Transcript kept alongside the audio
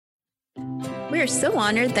are so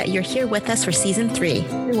honored that you're here with us for season 3.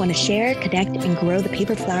 We want to share, connect, and grow the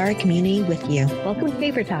paper flower community with you. Welcome to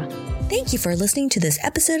Paper Talk. Thank you for listening to this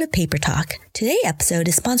episode of Paper Talk. Today's episode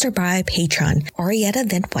is sponsored by Patron, Arietta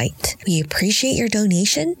Van White. We appreciate your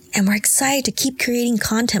donation, and we're excited to keep creating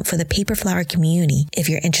content for the paper flower community. If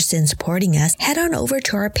you're interested in supporting us, head on over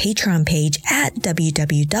to our Patreon page at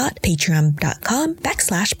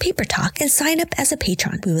www.patreon.com/papertalk and sign up as a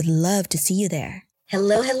patron. We would love to see you there.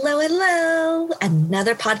 Hello, hello, hello.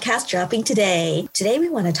 Another podcast dropping today. Today we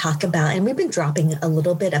want to talk about, and we've been dropping a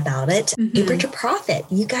little bit about it, Paper to Profit.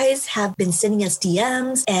 You guys have been sending us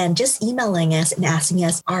DMs and just emailing us and asking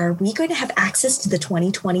us, are we going to have access to the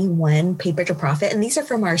 2021 Paper to Profit? And these are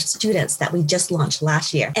from our students that we just launched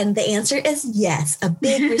last year. And the answer is yes, a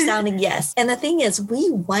big resounding yes. And the thing is, we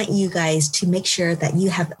want you guys to make sure that you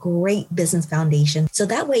have a great business foundation. So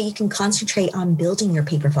that way you can concentrate on building your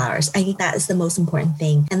paper flowers. I think that is the most important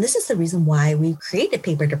thing. And this is the reason why we created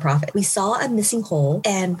Paper to Profit. We saw a missing hole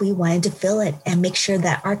and we wanted to fill it and make sure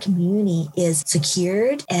that our community is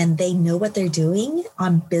secured and they know what they're doing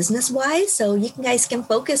on business wise. So you guys can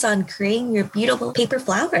focus on creating your beautiful paper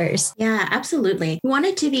flowers. Yeah, absolutely. We want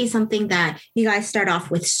it to be something that you guys start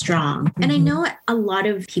off with strong. And I know a lot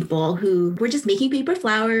of people who we're just making paper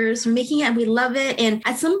flowers, we're making it and we love it. And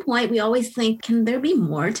at some point we always think, can there be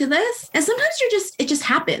more to this? And sometimes it just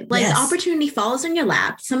happens. Like the opportunity falls in your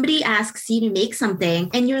lap. Somebody asks you to make something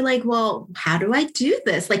and you're like, well, how do I do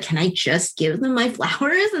this? Like, can I just give them my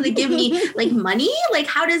flowers and they give me like money? Like,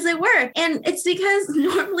 how does it work? And it's because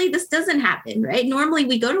normally this doesn't happen, right? Normally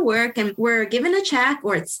we go to work and we're given a check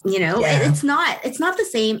or it's, it's not the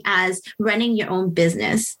same as running your own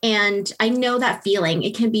business. And I know that feeling,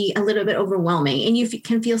 it can be a little bit overwhelming and you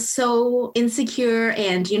can feel so insecure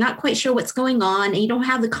and you're not quite sure what's going on and you don't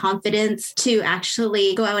have the confidence to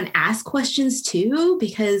actually go out and ask questions too,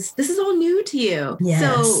 because this is all new to you. Yes.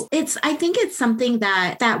 So I think it's something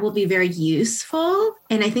that will be very useful.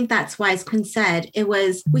 And I think that's why, as Quinn said,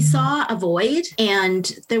 we saw a void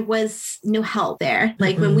and there was no help there.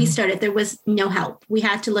 Like when we started, there was no help. We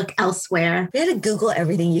had to look elsewhere. We had to Google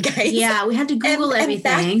everything, you guys. Yeah, we had to Google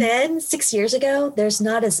everything. And back then, 6 years ago, there's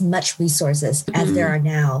not as much resources as there are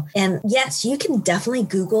now. And yes, you can definitely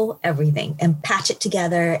Google everything and patch it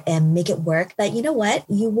together and make it work. But you know what?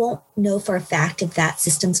 You won't know for a fact if that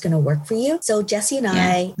system's going to work for you. So Jesse and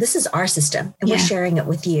I, this is our system and we're sharing it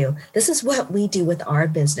with you. This is what we do with our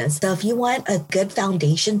business. So if you want a good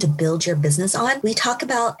foundation to build your business on, we talk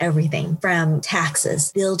about everything from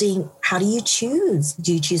taxes, building, how do you choose?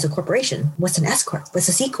 Do you choose a corporation? What's an S Corp? What's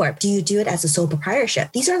a C Corp? Do you do it as a sole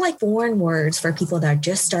proprietorship? These are like foreign words for people that are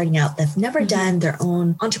just starting out, that've never done their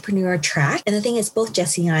own entrepreneur track. And the thing is, both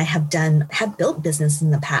Jesse and I have built business in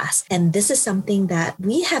the past. And this is something that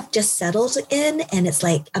we have just settled in and it's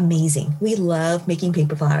like amazing. We love making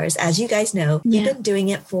paper flowers. As you guys know, we've been doing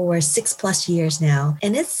it for 6+ years now.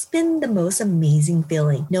 And it's been the most amazing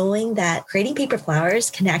feeling knowing that creating paper flowers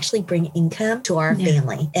can actually bring income to our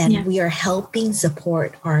family. And we are helping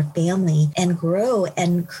support our family and grow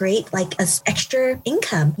and create like an extra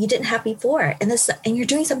income you didn't have before. And you're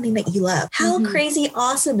doing something that you love. How crazy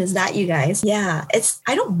awesome is that, you guys? Yeah,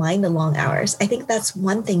 I don't mind the long hours. I think that's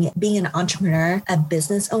one thing, being an entrepreneur, a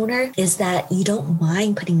business owner, is that you don't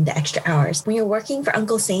mind putting the extra hours. When you're working for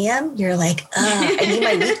Uncle Sam, you're like, I need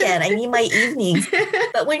my weekend. I need my evenings.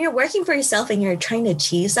 But when you're working for yourself and you're trying to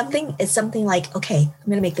achieve something, it's something like, okay, I'm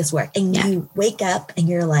going to make this work. And you wake up and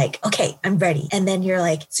you're like, okay, I'm ready. And then you're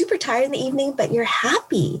like super tired in the evening, but you're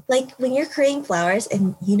happy. Like when you're creating flowers,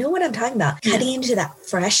 and you know what I'm talking about, cutting into that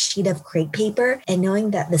fresh sheet of crepe paper and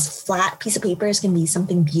knowing that this flat piece of paper is going to be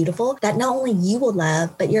something beautiful that not only you will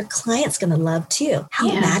love, but your client's going to love too. How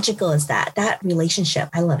magical is that? That relationship.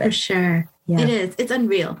 I love it. For sure. Yeah. It is. It's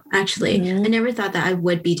unreal, actually. I never thought that I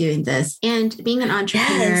would be doing this. And being an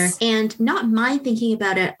entrepreneur and not mind thinking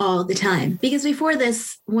about it all the time. Because before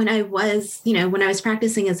this, when I was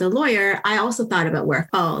practicing as a lawyer, I also thought about work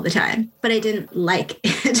all the time, but I didn't like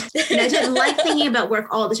it. And I didn't like thinking about work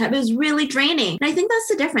all the time. It was really draining. And I think that's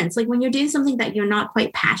the difference. Like when you're doing something that you're not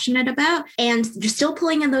quite passionate about and you're still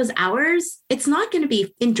pulling in those hours, it's not going to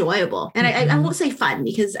be enjoyable. And I won't say fun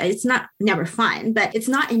because it's never fun, but it's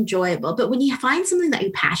not enjoyable. But when you find something that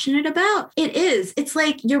you're passionate about, it's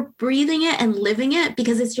like you're breathing it and living it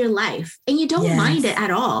because it's your life and you don't mind it at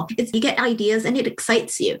all. You get ideas and it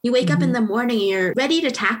excites you. You wake up in the morning and you're ready to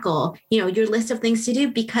tackle, your list of things to do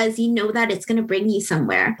because you know that it's going to bring you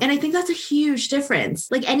somewhere. And I think that's a huge difference.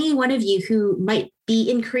 Like any one of you who might be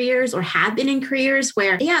in careers or have been in careers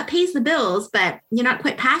where, yeah, it pays the bills, but you're not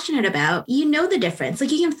quite passionate about, you know the difference.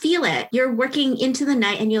 Like you can feel it. You're working into the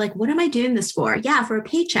night and you're like, what am I doing this for? Yeah, for a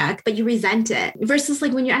paycheck, but you resent it. Versus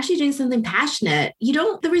like when you're actually doing something passionate,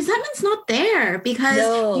 the resentment's not there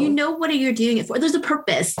because you know what you're doing it for. There's a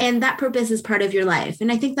purpose, and that purpose is part of your life.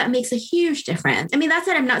 And I think that makes a huge difference. I mean, that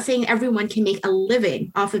said, I'm not saying everyone can make a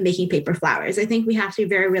living off of making paper flowers. I think we have to be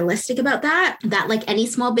very realistic about that like any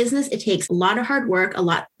small business, it takes a lot of hard work, a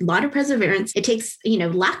lot of perseverance. It takes,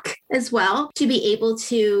 luck as well to be able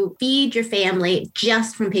to feed your family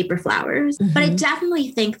just from paper flowers. Mm-hmm. But I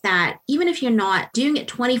definitely think that even if you're not doing it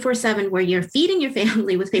 24/7 where you're feeding your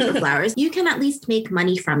family with paper flowers, you can at least make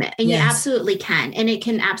money from it. And you absolutely can. And it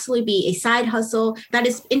can absolutely be a side hustle that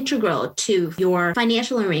is integral to your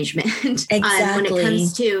financial arrangement when it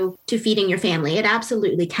comes to feeding your family. It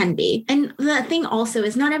absolutely can be. And the thing also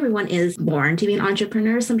is not everyone is born to be an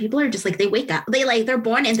entrepreneur. Some people are just like, they wake up, they're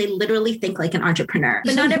born and they literally think like an entrepreneur,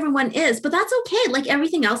 but not everyone is, but that's okay. Like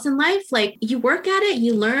everything else in life, like you work at it,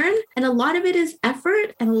 you learn, and a lot of it is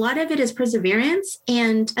effort and a lot of it is perseverance.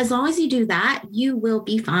 And as long as you do that, you will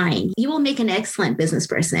be fine. You will make an excellent business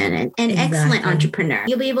person and an excellent entrepreneur.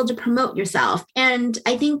 You'll be able to promote yourself. And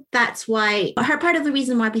I think that's why part of the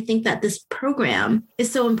reason why we think that this program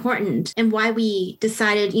is so important and why we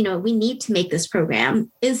decided, we need to make this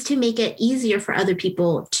program is to make it easier for other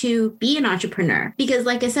people to be an entrepreneur. Because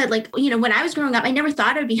like I said, when I was growing up, I never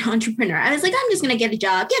thought I'd be an entrepreneur. I was like, I'm just going to get a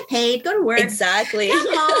job, get paid, go to work. Exactly. Come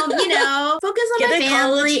home, focus on my family. Get a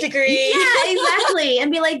college degree. Yeah, exactly.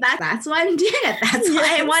 And be like, that's why I'm doing it. That's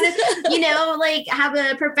why I want to, have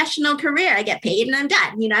a professional career. I get paid and I'm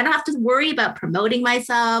done. I don't have to worry about promoting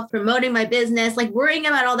myself, promoting my business, worrying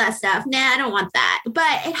about all that stuff. Nah, I don't want that.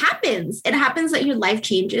 But it happens. It happens that your life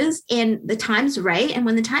changes and the time's right. And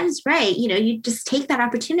when the time's right, you just take that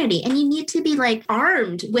opportunity, and you need to be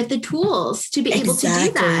armed with the tools to be able to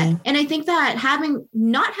do that. And I think that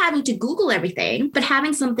not having to Google everything, but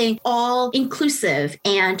having something all inclusive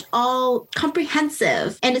and all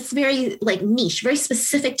comprehensive, and it's very niche, very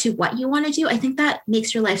specific to what you want to do. I think that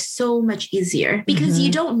makes your life so much easier because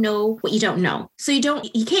you don't know what you don't know. So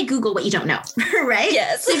you can't Google what you don't know, right?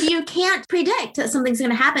 Yes. So if you can't predict that something's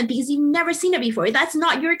going to happen because you've never seen it before, that's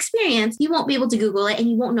not your experience, you won't be able to Google it and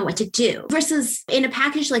you won't know what to do. Versus in a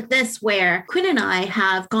package like this, where Quinn and I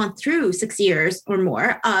have gone through 6 years or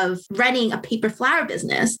more of running a paper flower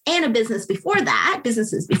business and businesses before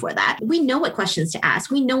that, we know what questions to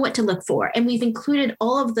ask. We know what to look for. And we've included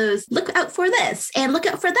all of those, look out for this and look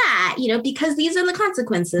out for that, because these are the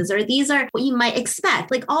consequences or these are what you might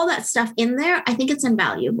expect. All that stuff in there, I think it's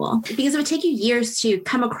invaluable because it would take you years to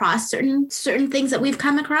come across certain things that we've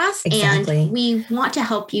come across. Exactly. And we want to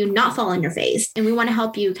help you not fall on your face. And we want to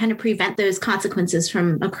help you kind of prevent those consequences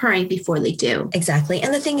from occurring before they do. Exactly.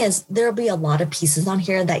 And the thing is, there'll be a lot of pieces on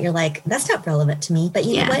here that you're like, that's not relevant to me. But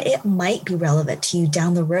you know what? It might be relevant to you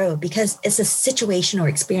down the road because it's a situation or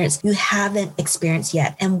experience you haven't experienced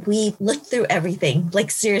yet. And we've looked through everything,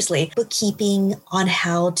 seriously, bookkeeping on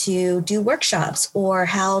how to do workshops or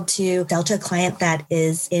how to sell to a client that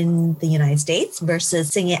is in the United States versus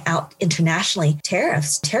sending it out internationally,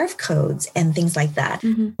 tariff codes and things like that.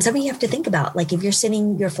 Mm-hmm. Something you have to think about, if you're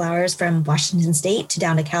sending your flowers from Washington State to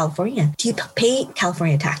down to California, do you pay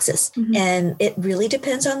California taxes? Mm-hmm. And it really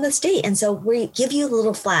depends on the state. And so we give you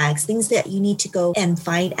little flags, things that you need to go and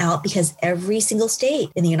find out because every single state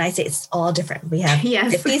in the United States is all different. We have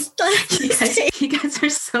 50 states. You guys are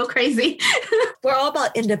so crazy. We're all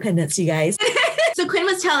about independence, you guys. So Quinn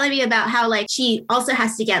was telling me about how she also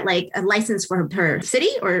has to get a license for her city,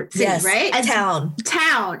 right?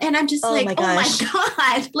 Town. And I'm just oh my God.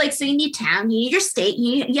 So you need town, you need your state,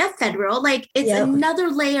 you have federal, it's another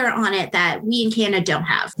layer on it that we in Canada don't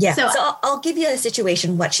have. Yeah. So I'll give you a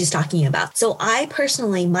situation, what she's talking about. So I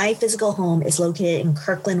personally, my physical home is located in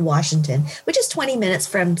Kirkland, Washington, which is 20 minutes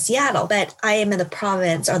from Seattle, but I am in the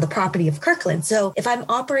province or the property of Kirkland. So if I'm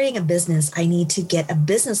operating a business, I need to get a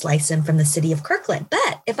business license from the city of Kirkland.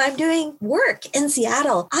 But if I'm doing work in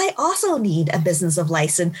Seattle, I also need a business of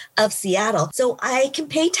license of Seattle. So I can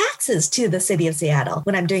pay taxes to the city of Seattle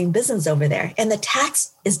when I'm doing business over there. And the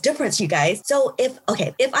tax is different, you guys. So if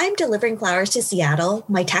I'm delivering flowers to Seattle,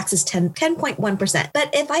 my tax is 10.1%. But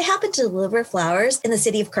if I happen to deliver flowers in the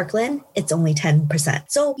city of Kirkland, it's only 10%.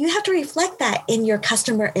 So you have to reflect that in your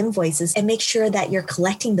customer invoices and make sure that you're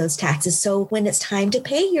collecting those taxes. So when it's time to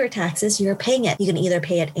pay your taxes, you're paying it. You can either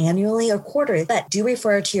pay it annually or quarterly, but do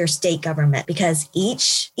refer to your state government because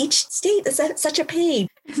each state is such a pain.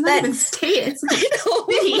 It's not even state, it's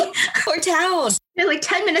city or town. They're like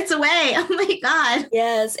 10 minutes away. Oh my God.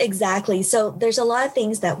 Yes, exactly. So there's a lot of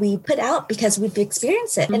things that we put out because we've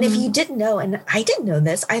experienced it. And if you didn't know, and I didn't know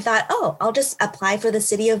this, I thought, oh, I'll just apply for the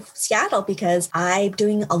city of Seattle because I'm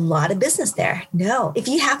doing a lot of business there. No, if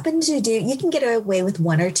you happen to do, you can get away with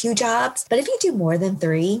 1 or 2 jobs, but if you do more than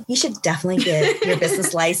 3, you should definitely get your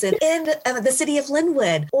business license in the city of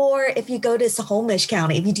Linwood. Or if you go to Snohomish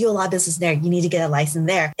County, if you do a lot of business there, you need to get a license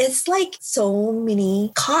there. It's like so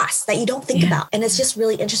many costs that you don't think about. And it's just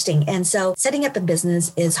really interesting. And so setting up a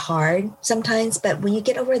business is hard sometimes, but when you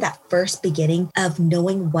get over that first beginning of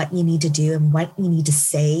knowing what you need to do and what you need to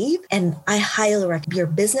save, and I highly recommend your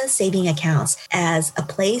business saving accounts as a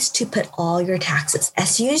place to put all your taxes. As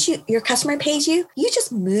soon as your customer pays you, you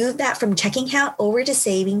just move that from checking account over to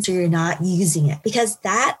savings so you're not using it, because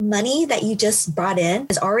that money that you just brought in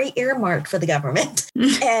is already earmarked for the government.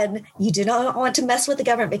 And you do not want to mess with the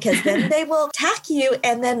government because then they will tax you.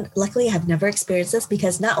 And then luckily I've never experienced this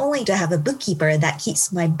because not only do I have a bookkeeper that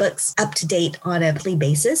keeps my books up to date on a monthly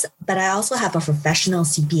basis, but I also have a professional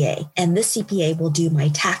CPA. And this CPA will do my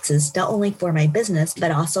taxes, not only for my business,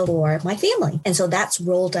 but also for my family. And so that's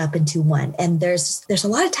rolled up into one. And there's a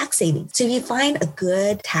lot of tax savings. So if you find a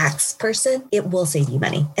good tax person, it will save you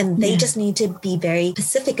money. And they just need to be very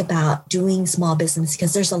specific about doing small business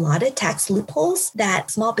because there's a lot of tax loopholes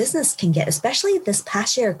that small business can get, especially this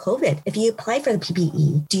past year of COVID. If you apply for the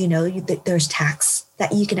PPE, do you know that there's tax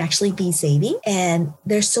that you can actually be saving? And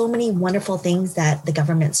there's so many wonderful things that the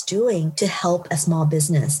government's doing to help a small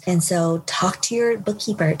business. And so talk to your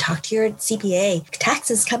bookkeeper, talk to your CPA.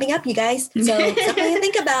 Taxes coming up, you guys. So something to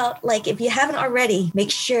think about, like if you haven't already, make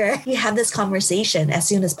sure you have this conversation as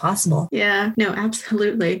soon as possible. Yeah, no,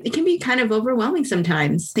 absolutely. It can be kind of overwhelming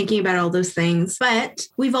sometimes thinking about all those things, but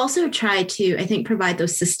we've also tried to, I think, provide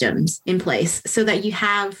those systems in place so that you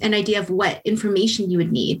have an idea of what information you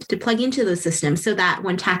would need to plug into those systems so that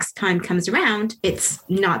when tax time comes around, it's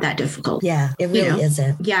not that difficult. Yeah, it really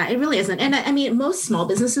isn't. Yeah, it really isn't. And I mean, most small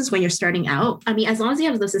businesses, when you're starting out, I mean, as long as you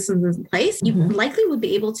have those systems in place, you likely would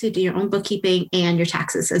be able to do your own bookkeeping and your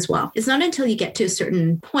taxes as well. It's not until you get to a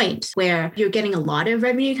certain point where you're getting a lot of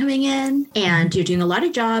revenue coming in and you're doing a lot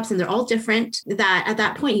of jobs and they're all different, that at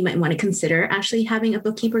that point, you might want to consider actually having a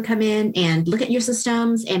bookkeeper come in and look at your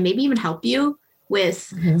systems and maybe even help you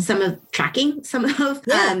with some of tracking some of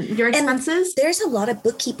your expenses. And there's a lot of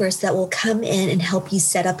bookkeepers that will come in and help you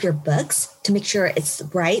set up your books to make sure it's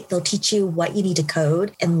right. They'll teach you what you need to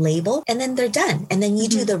code and label, and then they're done. And then you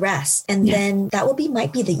do the rest. And then that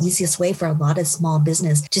might be the easiest way for a lot of small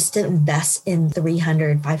business just to invest in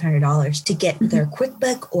 $300, $500 to get their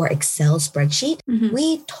QuickBook or Excel spreadsheet.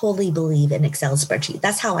 We totally believe in Excel spreadsheet.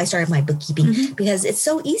 That's how I started my bookkeeping because it's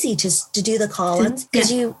so easy just to do the columns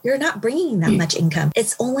because you're not bringing that much income.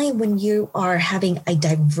 It's only when you are having a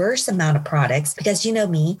diverse amount of products, because you know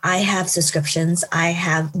me, I have subscriptions, I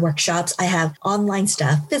have workshops, I have online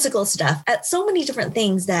stuff, physical stuff, so many different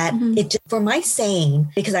things that it just, for my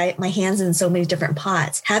saying, because my hands in so many different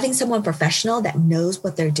pots, having someone professional that knows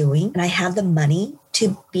what they're doing and I have the money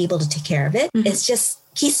to be able to take care of it, it's just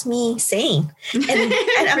keeps me sane. And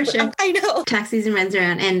For sure. I know. Tax season runs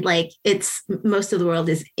around and like it's most of the world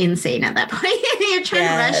is insane at that point. You're trying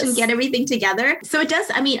to rush and get everything together. So it does,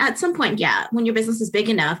 I mean, at some point, when your business is big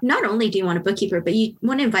enough, not only do you want a bookkeeper, but you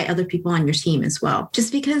want to invite other people on your team as well,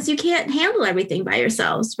 just because you can't handle everything by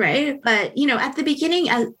yourselves, right? But, at the beginning,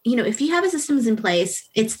 if you have a systems in place,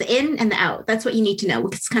 it's the in and the out. That's what you need to know.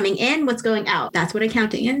 What's coming in, what's going out. That's what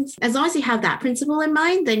accounting is. As long as you have that principle in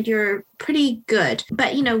mind, then you're pretty good.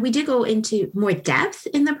 But, we do go into more depth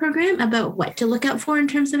in the program about what to look out for in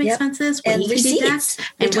terms of expenses, what and you receipts. can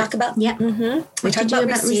deduct, We talk about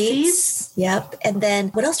receipts. Yep. And then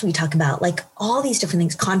what else do we talk about? Like all these different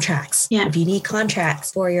things, contracts. Yeah. If you need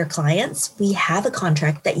contracts for your clients, we have a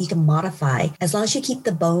contract that you can modify. As long as you keep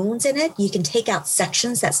the bones in it, you can take out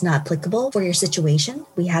sections that's not applicable for your situation.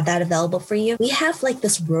 We have that available for you. We have like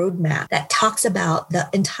this roadmap that talks about the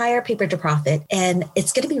entire Paper to Profit, and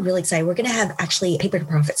it's going to be really exciting. We're going to have actually Paper to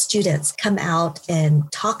Profit students come out and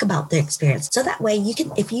talk about their experience. So that way you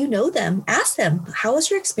can, if you know them, ask them, how was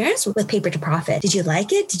your experience with Paper to Profit? Did you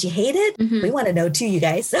like it? Did you hate it? We want to know too, you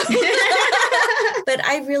guys. But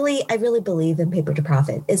I really believe in Paper to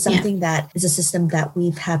Profit. It's something that is a system that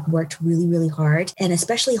we've worked really, really hard, and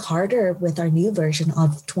especially harder with our new version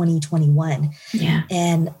of 2021. Yeah.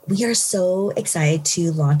 And we are so excited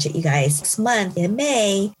to launch it, you guys. This month in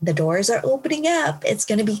May, the doors are opening up. It's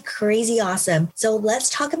going to be crazy awesome. So let's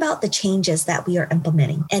talk about the changes that we are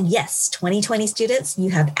implementing. And yes, 2020 students,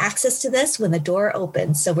 you have access to this when the door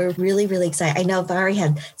opens. So we're really, really excited. I know I've already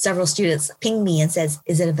had several students ping me and says,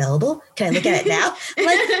 is it available? Can I look at it now?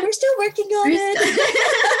 Like, we're still working on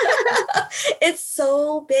it. It's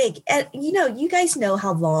so big. And you guys know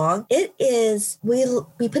how long it is. We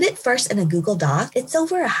put it first in a Google Doc. It's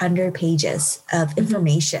over 100 pages of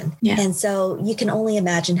information. Yeah. And so you can only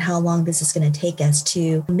imagine how long this is going to take us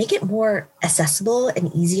to make it more accessible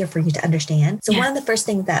and easier for you to understand. So one of the first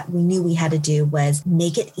things that we knew we had to do was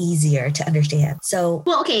make it easier to understand. So,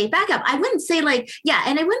 well, okay, back up. I wouldn't say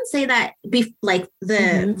and I wouldn't say that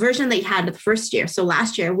the version that you had the first year. So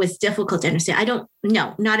last year was difficult to understand.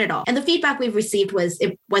 No, not at all. And the feedback we've received was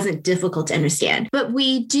it wasn't difficult to understand, but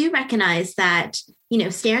we do recognize that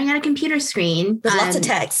staring at a computer screen with lots of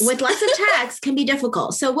text can be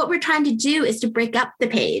difficult. So what we're trying to do is to break up the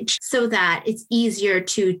page so that it's easier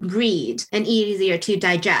to read and easier to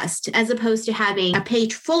digest, as opposed to having a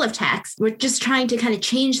page full of text. We're just trying to kind of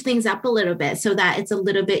change things up a little bit so that it's a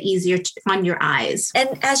little bit easier on your eyes.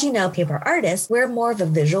 And as you know, paper artists, we're more of a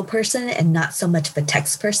visual person and not so much of a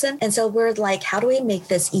text person. And so we're like, how do we make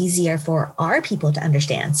this easier for our people to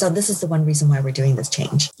understand? So this is the one reason why we're doing this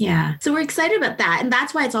change. Yeah. So we're excited about that. And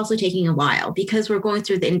that's why it's also taking a while, because we're going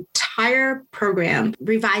through the entire program,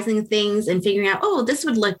 revising things and figuring out, this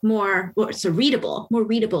would look more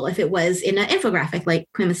readable if it was in an infographic, like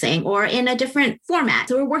Quinn was saying, or in a different format.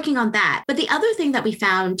 So we're working on that. But the other thing that we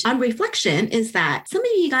found on reflection is that some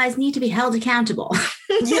of you guys need to be held accountable.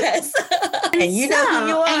 Yes. And you know who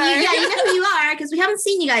you are. You know who you are, because we haven't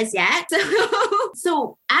seen you guys yet.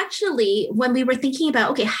 So actually, when we were thinking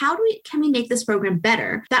about, okay, can we make this program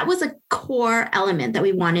better? That was a core element that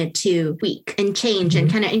we wanted to tweak and change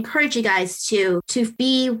and kind of encourage you guys to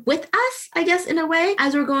be with us, I guess, in a way,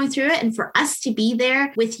 as we're going through it, and for us to be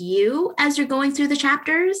there with you as you're going through the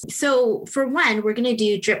chapters. So for one, we're going to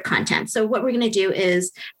do drip content. So what we're going to do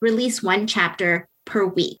is release one chapter per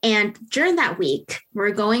week. And during that week,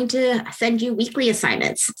 we're going to send you weekly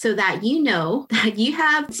assignments so that you know that you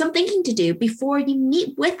have some thinking to do before you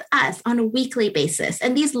meet with us on a weekly basis.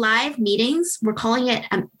 And these live meetings, we're calling it,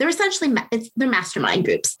 they're essentially, they're mastermind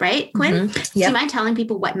groups, right, Quinn? Yep. Do you mind telling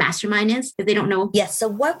people what mastermind is if they don't know? Yes. So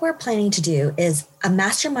what we're planning to do is a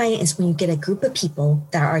mastermind is when you get a group of people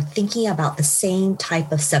that are thinking about the same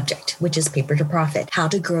type of subject, which is paper to profit, how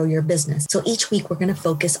to grow your business. So each week we're going to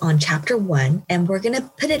focus on chapter 1 and we're going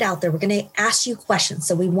to put it out there. We're going to ask you questions.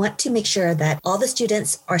 So we want to make sure that all the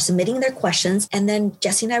students are submitting their questions, and then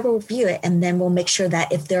Jesse and I will review it. And then we'll make sure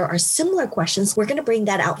that if there are similar questions, we're going to bring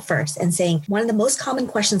that out first and saying, one of the most common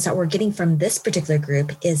questions that we're getting from this particular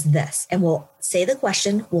group is this. And we'll say the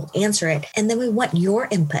question, we'll answer it. And then we want your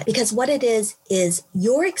input, because what it is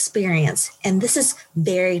your experience. And this is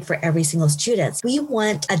varied for every single student. We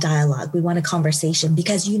want a dialogue. We want a conversation,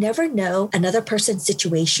 because you never know another person's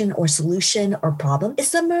situation or solution or problem is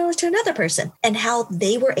similar to another person and how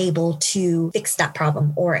they were able to fix that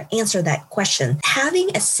problem or answer that question. Having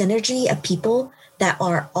a synergy of people that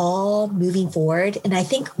are all moving forward. And I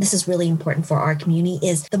think this is really important for our community,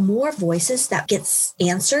 is the more voices that gets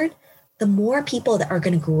answered, the more people that are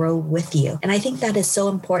going to grow with you. And I think that is so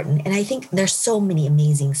important. And I think there's so many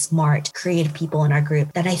amazing, smart, creative people in our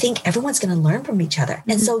group that I think everyone's going to learn from each other.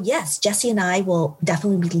 Mm-hmm. And so, yes, Jesse and I will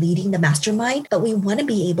definitely be leading the mastermind, but we want to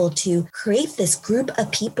be able to create this group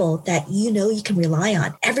of people that you can rely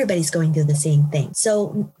on. Everybody's going through the same thing.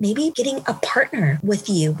 So maybe getting a partner with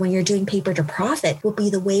you when you're doing paper to profit will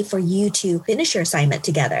be the way for you to finish your assignment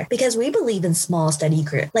together, because we believe in small study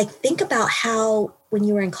group. Like, think about how when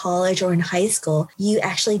you were in college or in high school, you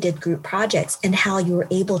actually did group projects and how you were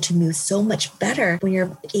able to move so much better when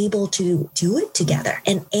you're able to do it together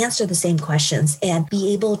and answer the same questions and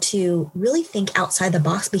be able to really think outside the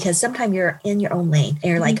box, because sometimes you're in your own lane and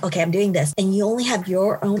you're like, okay, I'm doing this. And you only have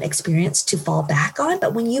your own experience to fall back on.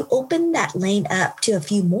 But when you open that lane up to a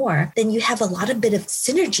few more, then you have a lot of bit of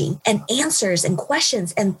synergy and answers and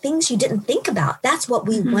questions and things you didn't think about. That's what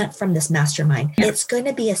we want from this mastermind. Yeah. It's going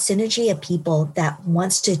to be a synergy of people that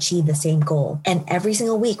wants to achieve the same goal. And every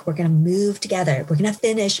single week, we're going to move together. We're going to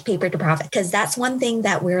finish paper to profit, because that's one thing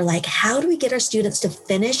that we're like, how do we get our students to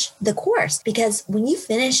finish the course? Because when you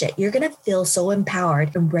finish it, you're going to feel so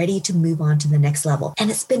empowered and ready to move on to the next level.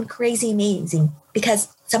 And it's been crazy amazing,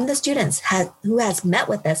 because some of the students who has met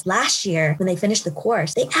with us last year, when they finished the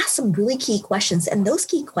course, they asked some really key questions. And those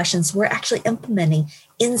key questions we're actually implementing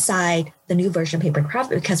inside the new version of Paper to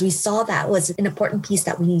Profit, because we saw that was an important piece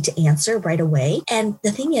that we need to answer right away. And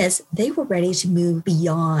the thing is, they were ready to move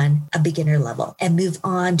beyond a beginner level and move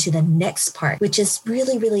on to the next part, which is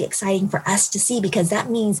really, really exciting for us to see, because that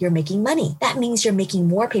means you're making money. That means you're making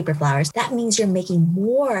more paper flowers. That means you're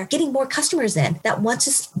getting more customers in that want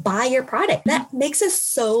to buy your product. That makes us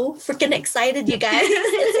so freaking excited, you guys.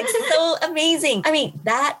 It's like so amazing. I mean,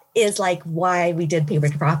 that is like why we did Paper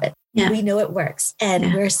to Profit. Yeah. We know it works.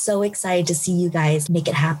 And we're so excited to see you guys make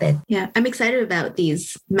it happen. Yeah. I'm excited about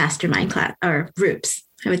these mastermind class or groups,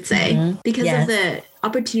 I would say, because of the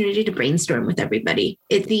opportunity to brainstorm with everybody.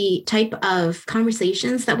 It's the type of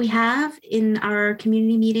conversations that we have in our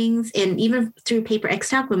community meetings, and even through Paper X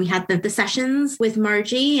Talk when we had the sessions with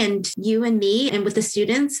Margie and you and me and with the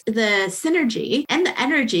students, the synergy and the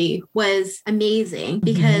energy was amazing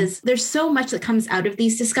because there's so much that comes out of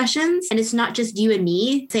these discussions. And it's not just you and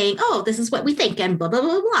me saying, oh, this is what we think and blah, blah,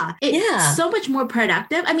 blah, blah. It's so much more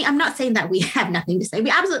productive. I mean, I'm not saying that we have nothing to say. We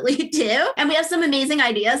absolutely do. And we have some amazing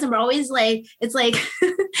ideas, and we're always like, it's like,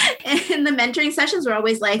 in the mentoring sessions, we're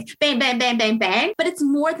always like, bang, bang, bang, bang, bang. But it's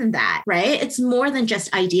more than that, right? It's more than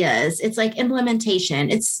just ideas. It's like implementation.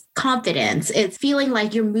 It's confidence. It's feeling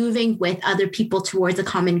like you're moving with other people towards a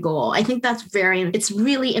common goal. I think it's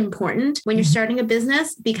really important when you're starting a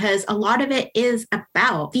business, because a lot of it is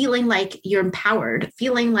about feeling like you're empowered,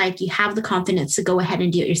 feeling like you have the confidence to go ahead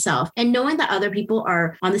and do it yourself. And knowing that other people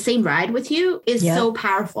are on the same ride with you is so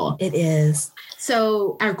powerful. It is.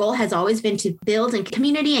 So our goal has always been to build a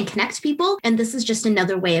community and connect people. And this is just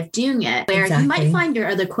another way of doing it, where you might find your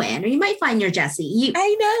other Quinn, or you might find your Jessie.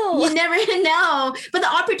 I know. You never know, but the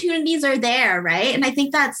opportunities are there, right? And I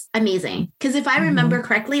think that's amazing. Because if I remember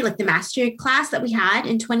correctly, like the master class that we had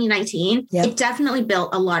in 2019, it definitely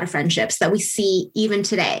built a lot of friendships that we see even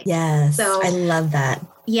today. Yes. So I love that.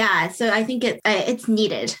 Yeah. So I think it's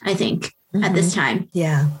needed, I think. At this time.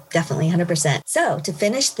 Yeah, definitely 100%. So to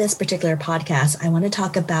finish this particular podcast, I want to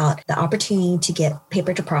talk about the opportunity to get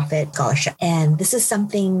Paper to Profit scholarship. And this is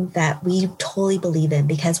something that we totally believe in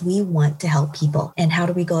because we want to help people. And how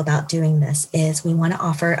do we go about doing this is we want to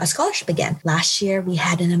offer a scholarship again. Last year, we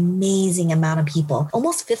had an amazing amount of people.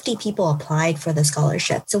 Almost 50 people applied for the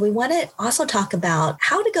scholarship. So we want to also talk about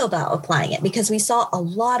how to go about applying it, because we saw a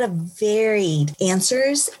lot of varied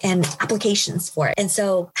answers and applications for it. And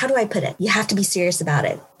so how do I put it? You have to be serious about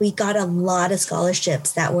it. We got a lot of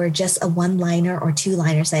scholarships that were just a one-liner or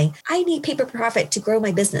two-liner saying, I need Paper to Profit to grow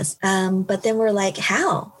my business. But then we're like,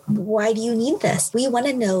 how? Why do you need this? We want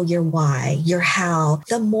to know your why, your how.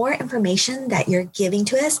 The more information that you're giving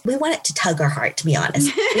to us, we want it to tug our heart, to be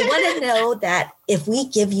honest. We want to know that if we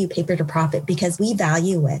give you Paper to Profit because we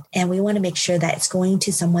value it, and we want to make sure that it's going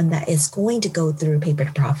to someone that is going to go through Paper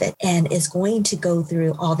to Profit and is going to go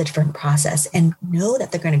through all the different process and know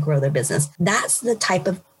that they're going to grow their business. That's the type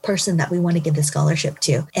of person that we want to give the scholarship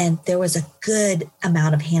to. And there was a good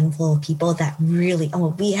amount of handful of people that really,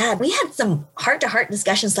 we had some heart-to-heart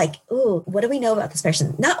discussions like, oh, what do we know about this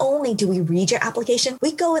person? Not only do we read your application,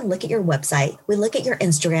 we go and look at your website, we look at your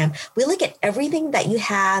Instagram, we look at everything that you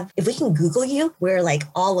have. If we can Google you, we're like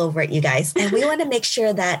all over it, you guys. And we want to make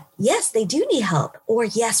sure that, yes, they do need help, or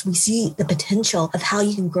yes, we see the potential of how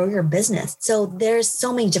you can grow your business. So there's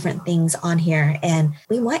so many different things on here. And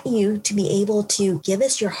we want you to be able to give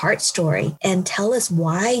us your heart story and tell us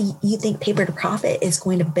why you think Paper to Profit is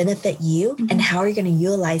going to benefit you and how you're going to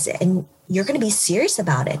utilize it. And you're going to be serious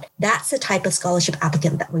about it. That's the type of scholarship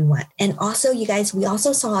applicant that we want. And also, you guys, we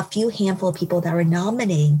also saw a few handful of people that were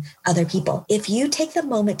nominating other people. If you take the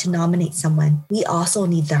moment to nominate someone, we also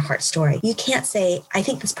need their heart story. You can't say, I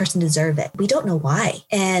think this person deserves it. We don't know why.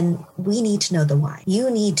 And we need to know the why. You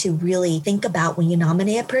need to really think about when you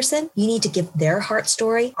nominate a person, you need to give their heart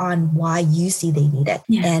story on why you see they need it.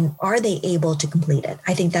 Yeah. And are they able to complete it?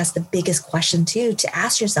 I think that's the biggest question too, to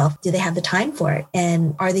ask yourself, do they have the time for it?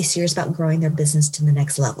 And are they serious about growing their business to the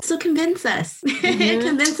next level? So convince us,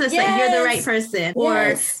 convince us that you're the right person,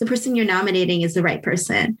 or the person you're nominating is the right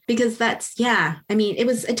person. Because it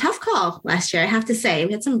was a tough call last year. I have to say,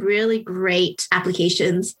 we had some really great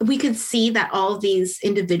applications. We could see that all of these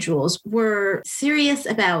individuals were serious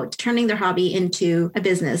about turning their hobby into a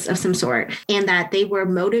business of some sort, and that they were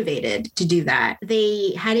motivated to do that.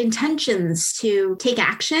 They had intentions to take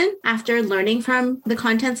action after learning from the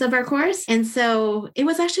contents of our course. And so it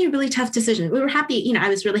was actually a really tough decision. We were happy, I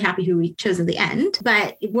was really happy who we chose in the end,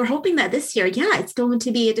 but we're hoping that this year, it's going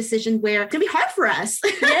to be a decision where it's going to be hard for us.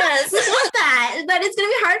 Yes. We want that, but it's going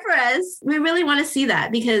to be hard for us. We really want to see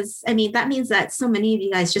that, because that means that so many of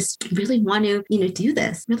you guys just really want to, do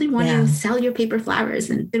this, really want to sell your paper flowers,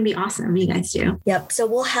 and it's going to be awesome when you guys do. Yep. So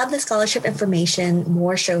we'll have the scholarship information,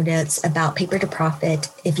 more show notes about Paper to Profit.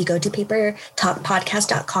 If you go to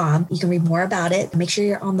papertalkpodcast.com, you can read more about it. Make sure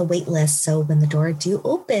you're on the wait list. So when the door do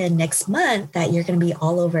open next month, that you're going to be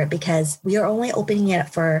all over it, because we are only opening it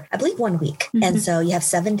for, I believe, 1 week. And so you have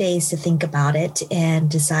 7 days to think about it and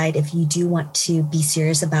decide if you do want want to be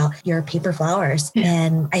serious about your paper flowers. Yeah.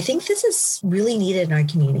 And I think this is really needed in our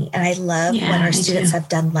community. And I love what our students have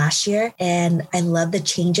done last year. And I love the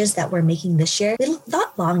changes that we're making this year. We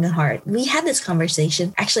thought long and hard. We had this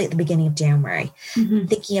conversation actually at the beginning of January,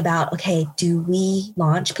 thinking about, okay, do we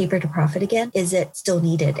launch Paper to Profit again? Is it still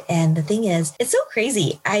needed? And the thing is, it's so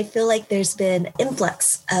crazy. I feel like there's been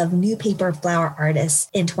influx of new paper flower artists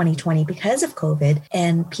in 2020 because of COVID,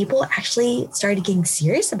 and people actually started getting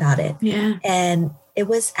serious about it. Yeah. And it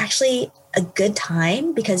was actually a good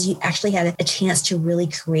time because you actually had a chance to really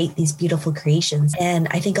create these beautiful creations. And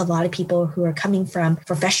I think a lot of people who are coming from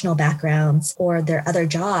professional backgrounds or their other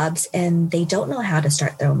jobs, and they don't know how to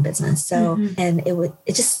start their own business. So, and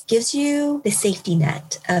it just gives you the safety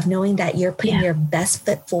net of knowing that you're putting your best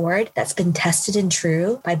foot forward. That's been tested and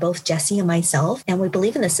true by both Jesse and myself. And we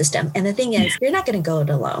believe in the system. And the thing is, you're not going to go it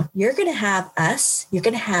alone. You're going to have us, you're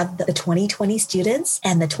going to have the 2020 students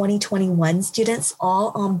and the 2021 students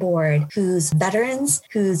all on board, who's veterans,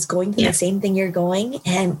 who's going through the same thing you're going.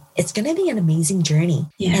 And it's going to be an amazing journey.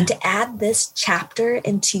 Yeah. And to add this chapter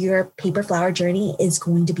into your paper flower journey is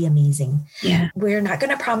going to be amazing. Yeah. We're not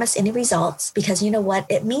going to promise any results because you know what?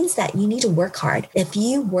 It means that you need to work hard. If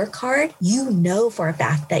you work hard, you know for a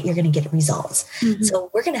fact that you're going to get results.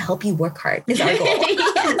 So we're going to help you work hard is our goal.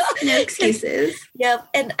 Yes, no excuses. Yep.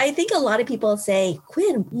 And I think a lot of people say,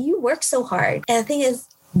 Quinn, you work so hard. And the thing is,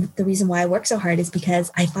 the reason why I work so hard is because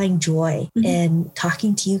I find joy in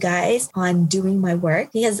talking to you guys on doing my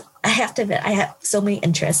work, because I have to admit, I have so many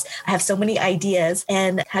interests. I have so many ideas.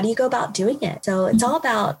 And how do you go about doing it? So it's all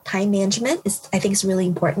about time management. I think it's really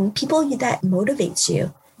important. People that motivates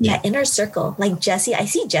you. That inner circle, like Jesse, I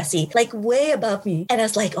see Jesse like way above me. And I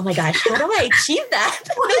was like, oh my gosh, how do I achieve that?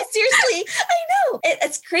 Seriously, I know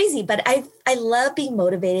it's crazy, but I love being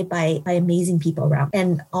motivated by amazing people around,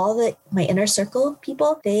 and all my inner circle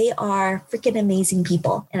people, they are freaking amazing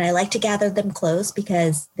people. And I like to gather them close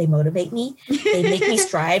because they motivate me. They make me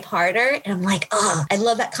strive harder. And I'm like, I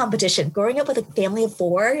love that competition. Growing up with a family of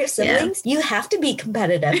 4 siblings, you have to be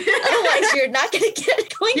competitive. Otherwise you're not going to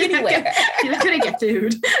get going anywhere. You're not going to get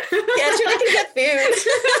food. Yes, you're not going to get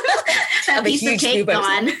food. A piece of cake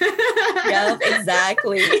gone. Yep,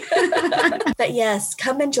 exactly. But yes,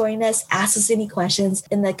 come and join us. Ask us any questions.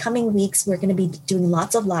 In the coming weeks, we're going to be doing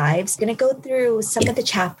lots of lives. We're going to go through some of the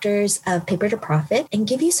chapters of Paper to Profit and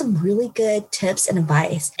give you some really good tips and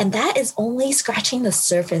advice. And that is only scratching the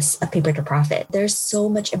surface of Paper to Profit. There's so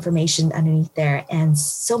much information underneath there and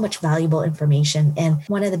so much valuable information. And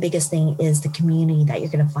one of the biggest things is the community that you're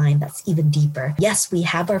going to find that's even deeper. Yes, we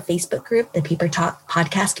have our Facebook group, the Paper Talk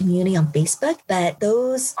podcast community on Facebook, but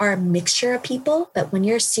those are a mixture of people. But when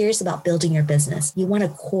you're serious about building your business, you want a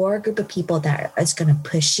core group of people that is going to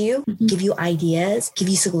push you, give you ideas, give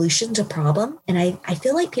you solutions to problem. And I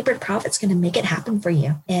feel like Paper to Profit is going to make it happen for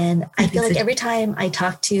you. And I feel like every time I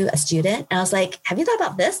talk to a student and I was like, have you thought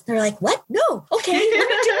about this? They're like, what? No. Okay, let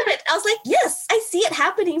me do it. I was like, yes, I see it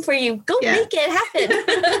happening for you. Go make it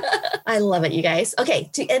happen. I love it, you guys. Okay,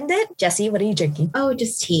 to end it, Jesse, what are you drinking? Oh,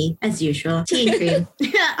 just tea as usual. Tea and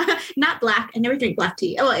cream. Not black. I never drink black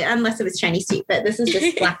tea. Oh, unless it was Chinese tea, but this is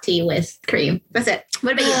just black tea with cream. That's it.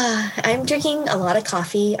 What about you? I'm drinking a lot of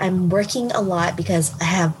coffee. I'm working a lot because I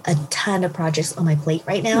have a ton of projects on my plate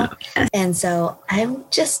right now. And so I'm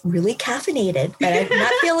just really caffeinated, but I'm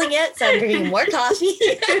not feeling it. So I'm drinking more coffee.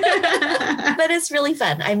 But it's really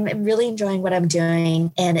fun. I'm really enjoying what I'm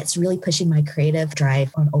doing. And it's really pushing my creative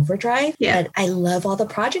drive on overdrive. Yeah. But I love all the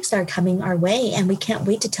projects that are coming our way. And we can't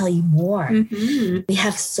wait to tell you more. We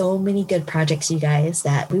have so many good projects, you guys,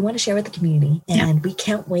 that we want to share with the community. And we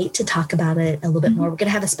can't wait to talk about it a little bit more. We're going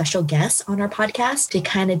to have a special guest on our podcast to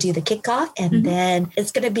kind of do the kickoff. And then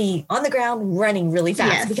it's going to be on the ground running really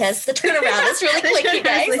fast because the turnaround is really quick, you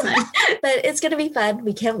guys. But it's going to be fun.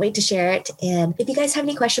 We can't wait to share it. And if you guys have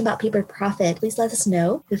any question about Paper Profit, please let us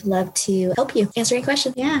know. We'd love to help you answer any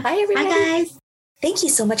questions. Yeah. Bye, everybody. Bye, guys. Thank you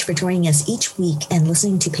so much for joining us each week and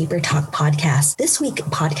listening to Paper Talk Podcast. This week's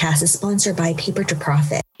podcast is sponsored by Paper to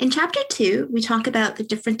Profit. In Chapter 2, we talk about the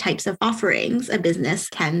different types of offerings a business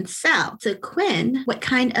can sell. So Quinn, what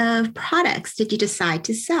kind of products did you decide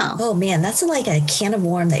to sell? Oh man, that's like a can of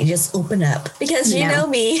worms that you just open up because you know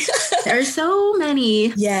me. There are so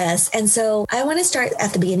many. Yes. And so I want to start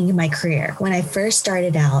at the beginning of my career. When I first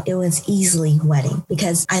started out, it was easily wedding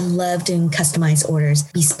because I love doing customized orders,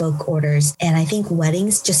 bespoke orders. And I think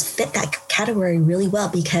weddings just fit that category really well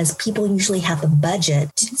because people usually have the budget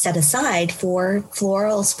set aside for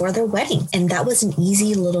florals flowers for their wedding. And that was an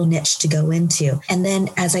easy little niche to go into. And then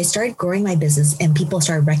as I started growing my business and people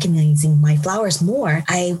started recognizing my flowers more,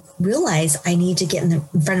 I realized I need to get in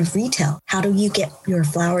front of retail. How do you get your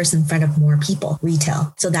flowers in front of more people?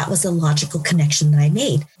 Retail. So that was the logical connection that I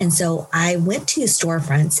made. And so I went to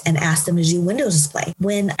storefronts and asked them to do window display.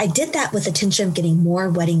 When I did that with the intention of getting more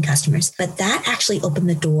wedding customers, but that actually opened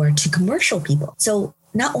the door to commercial people. So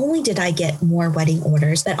not only did I get more wedding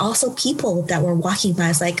orders, but also people that were walking by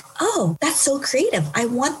was like, oh, that's so creative. I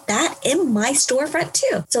want that in my storefront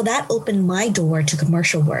too. So that opened my door to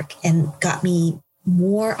commercial work and got me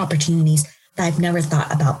more opportunities that I've never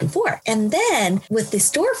thought about before. And then with the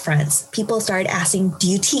storefronts, people started asking, do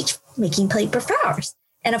you teach making paper flowers?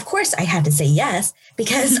 And of course, I had to say yes,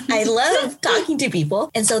 because I love talking to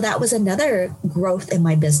people. And so that was another growth in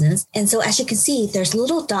my business. And so as you can see, there's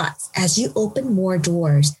little dots. As you open more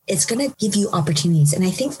doors, it's going to give you opportunities. And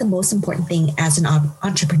I think the most important thing as an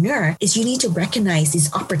entrepreneur is you need to recognize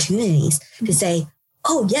these opportunities to say,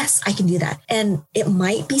 oh, yes, I can do that. And it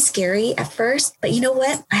might be scary at first, but you know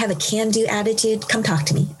what? I have a can-do attitude. Come talk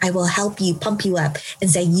to me. I will help you, pump you up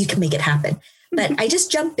and say, you can make it happen. But I just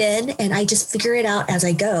jump in and I just figure it out as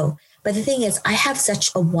I go. But the thing is, I have such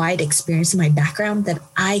a wide experience in my background that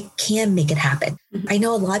I can make it happen. Mm-hmm. I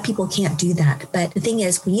know a lot of people can't do that. But the thing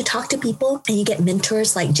is, when you talk to people and you get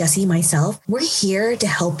mentors like Jesse and myself, we're here to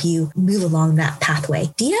help you move along that pathway.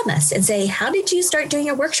 DM us and say, how did you start doing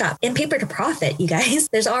your workshop? In Paper to Profit, you guys,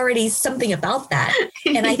 there's already something about that.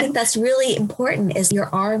 And I think that's really important is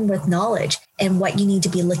you're armed with knowledge and what you need to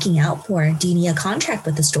be looking out for. Do you need a contract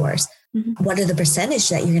with the stores? Mm-hmm. What are the percentage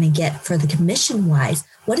that you're going to get for the commission wise?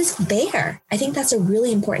 What is fair? I think that's a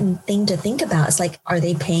really important thing to think about. It's like, are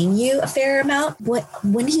they paying you a fair amount?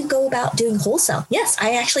 When do you go about doing wholesale? Yes,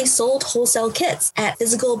 I actually sold wholesale kits at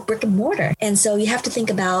physical brick and mortar. And so you have to think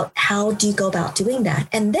about how do you go about doing that?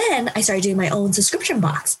 And then I started doing my own subscription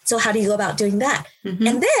box. So how do you go about doing that? Mm-hmm.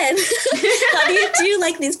 And then how do you do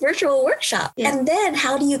like these virtual workshops? Yeah. And then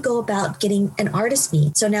how do you go about getting an artist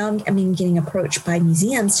meet? So now I'm getting approached by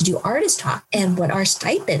museums to do artist talk and what are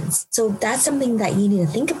stipends. So that's something that you need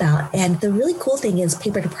to think about. And the really cool thing is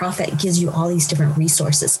Paper to Profit gives you all these different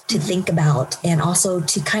resources to think about and also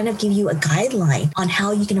to kind of give you a guideline on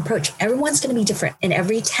how you can approach. Everyone's going to be different and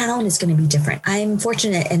every town is going to be different. I'm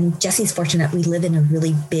fortunate and Jesse's fortunate. We live in a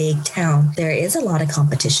really big town. There is a lot of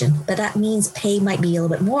competition, but that means pay might be a little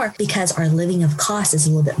bit more because our living of cost is a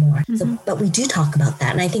little bit more. Mm-hmm. So, but we do talk about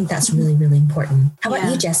that. And I think that's really, really important. How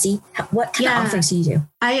about you, Jesse? What kind of offerings do you do?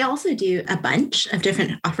 I also do a bunch of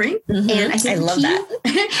different offerings. Mm-hmm. And I think I love that.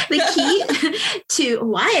 The key to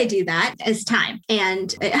why I do that is time.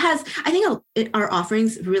 And it has, I think our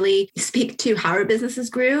offerings really speak to how our businesses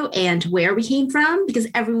grew and where we came from, because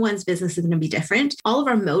everyone's business is going to be different. All of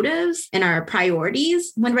our motives and our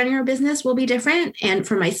priorities when running our business will be different. And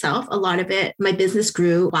for myself, a lot of it, my business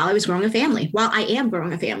grew while I was growing a family, while I am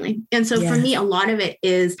growing a family. And so for me, a lot of it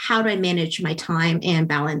is how do I manage my time and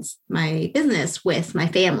balance my business with my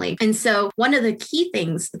family? And so one of the key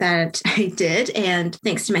things that I did, and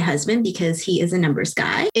thanks to my husband, because he is a numbers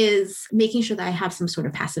guy, is making sure that I have some sort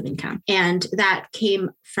of passive income. And that came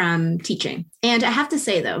from teaching. And I have to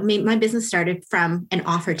say, though, my business started from an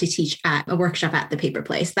offer to teach at a workshop at the Paper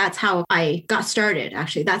Place. That's how I got started,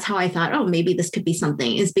 actually. That's how I thought, oh, maybe this could be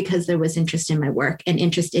something, is because there was interest in my work and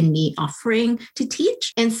interest in me offering to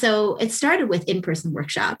teach. And so it started with in-person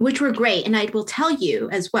workshop, which were great. And I will tell you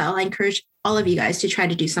as well, I encourage all of you guys to try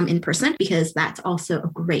to do some in person, because that's also a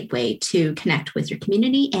great way to connect with your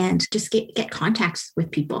community and just get contacts with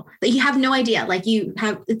people that you have no idea. Like you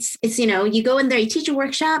have, it's, you go in there, you teach a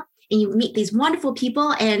workshop, and you meet these wonderful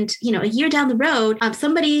people. And, a year down the road,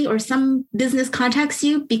 somebody or some business contacts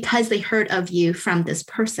you because they heard of you from this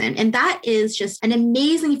person. And that is just an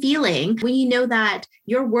amazing feeling when you know that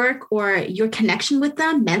your work or your connection with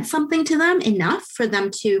them meant something to them enough for them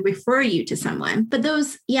to refer you to someone. But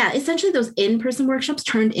essentially those in-person workshops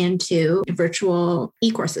turned into virtual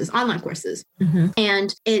e-courses, online courses. Mm-hmm.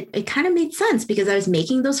 And it kind of made sense because I was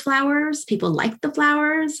making those flowers. People liked the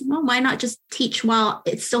flowers. Well, why not just teach while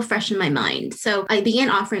it's still fresh in my mind? So I began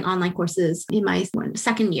offering online courses in my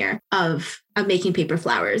second year of making paper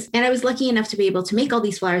flowers. And I was lucky enough to be able to make all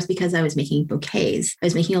these flowers because I was making bouquets. I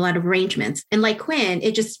was making a lot of arrangements. And like Quinn,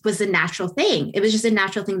 it just was a natural thing. It was just a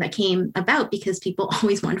natural thing that came about because people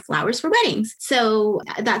always wanted flowers for weddings. So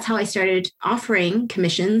that's how I started offering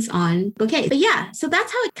commissions on bouquets. But so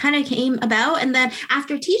that's how it kind of came about. And then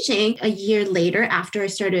after teaching, a year later, after I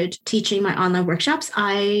started teaching my online workshops,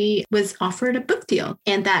 I was offered a book deal.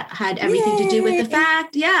 And that had everything to do with the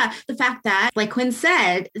fact that, like Quinn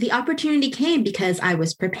said, the opportunity came came because I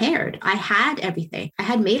was prepared. I had everything. I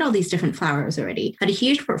had made all these different flowers already, had a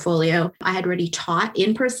huge portfolio. I had already taught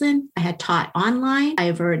in person. I had taught online.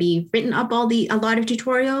 I've already written up a lot of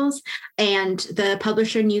tutorials, and the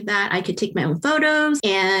publisher knew that I could take my own photos,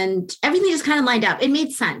 and everything just kind of lined up. It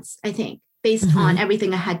made sense, I think, based on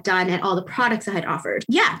everything I had done and all the products I had offered.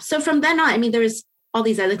 Yeah. So from then on, I mean, there was all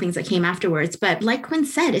these other things that came afterwards. But like Quinn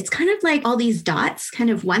said, it's kind of like all these dots, kind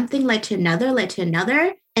of one thing led to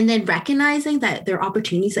another. And then recognizing that there are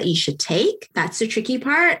opportunities that you should take. That's the tricky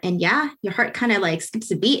part. And yeah, your heart kind of like skips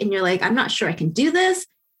a beat and you're like, I'm not sure I can do this.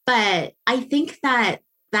 But I think that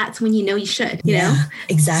that's when you know you should, you know?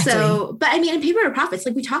 Exactly. So, but I mean, in Paper for Profits,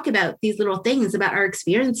 like we talk about these little things about our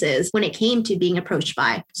experiences when it came to being approached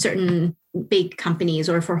by certain big companies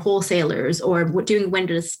or for wholesalers or doing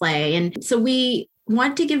window display. And so we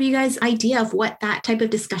want to give you guys an idea of what that type of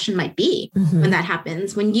discussion might be when that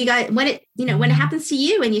happens, when it happens to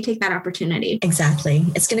you and you take that opportunity. Exactly.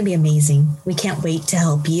 It's going to be amazing. We can't wait to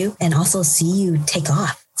help you and also see you take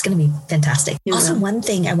off. It's going to be fantastic. Also, one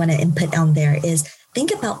thing I want to input on there is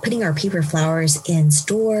think about putting our paper flowers in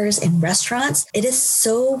stores and restaurants. It is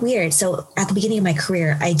so weird. So at the beginning of my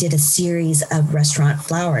career, I did a series of restaurant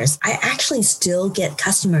flowers. I actually still get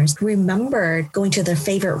customers who remembered going to their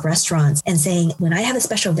favorite restaurants and saying, when I have a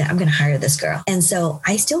special event, I'm going to hire this girl. And so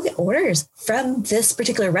I still get orders from this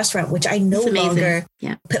particular restaurant, which I no longer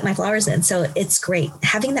put my flowers in. So it's great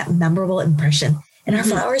having that memorable impression. And our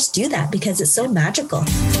flowers do that because it's so magical.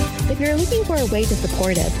 If you're looking for a way to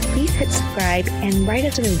support us, please hit subscribe and write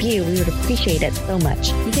us a review. We would appreciate it so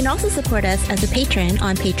much. You can also support us as a patron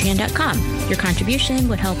on patreon.com. Your contribution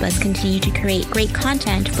would help us continue to create great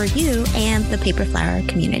content for you and the Paper Flower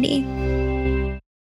community.